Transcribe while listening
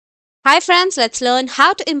Hi friends, let's learn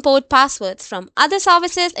how to import passwords from other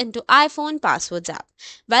services into iPhone Passwords app.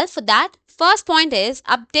 Well, for that, first point is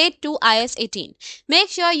update to iOS 18. Make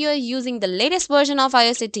sure you're using the latest version of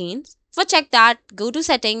iOS 18. For check that, go to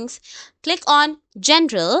settings, click on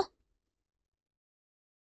General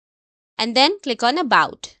and then click on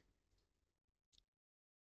About.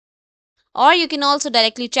 Or you can also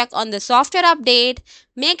directly check on the software update.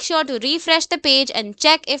 Make sure to refresh the page and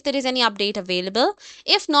check if there is any update available.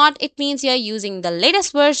 If not, it means you're using the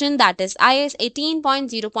latest version, that is iOS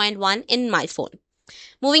 18.0.1 in my phone.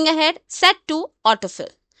 Moving ahead, set to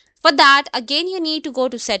autofill. For that, again you need to go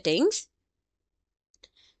to settings,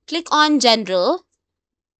 click on general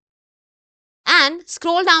and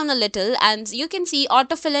scroll down a little and you can see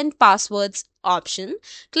autofill and passwords option.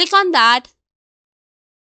 Click on that.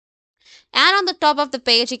 And on the top of the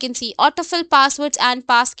page, you can see autofill passwords and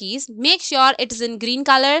passkeys. Make sure it is in green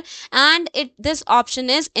color and this option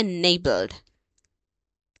is enabled.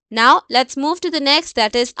 Now let's move to the next,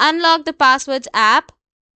 that is unlock the passwords app.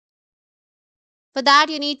 For that,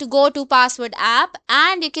 you need to go to password app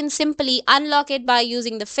and you can simply unlock it by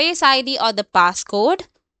using the Face ID or the passcode.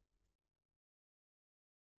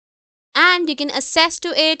 And you can access to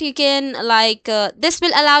it. You can this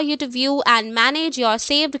will allow you to view and manage your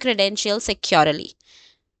saved credentials securely.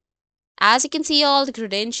 As you can see, all the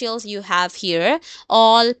credentials you have here,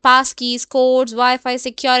 all passkeys, codes, Wi-Fi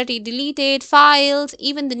security, deleted files,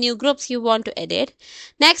 even the new groups you want to edit.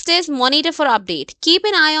 Next is monitor for update. Keep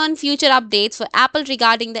an eye on future updates for Apple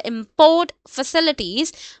regarding the import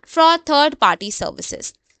facilities for third-party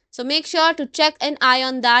services. So make sure to check an eye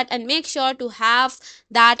on that and make sure to have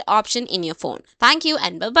that option in your phone. Thank you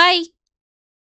and bye-bye.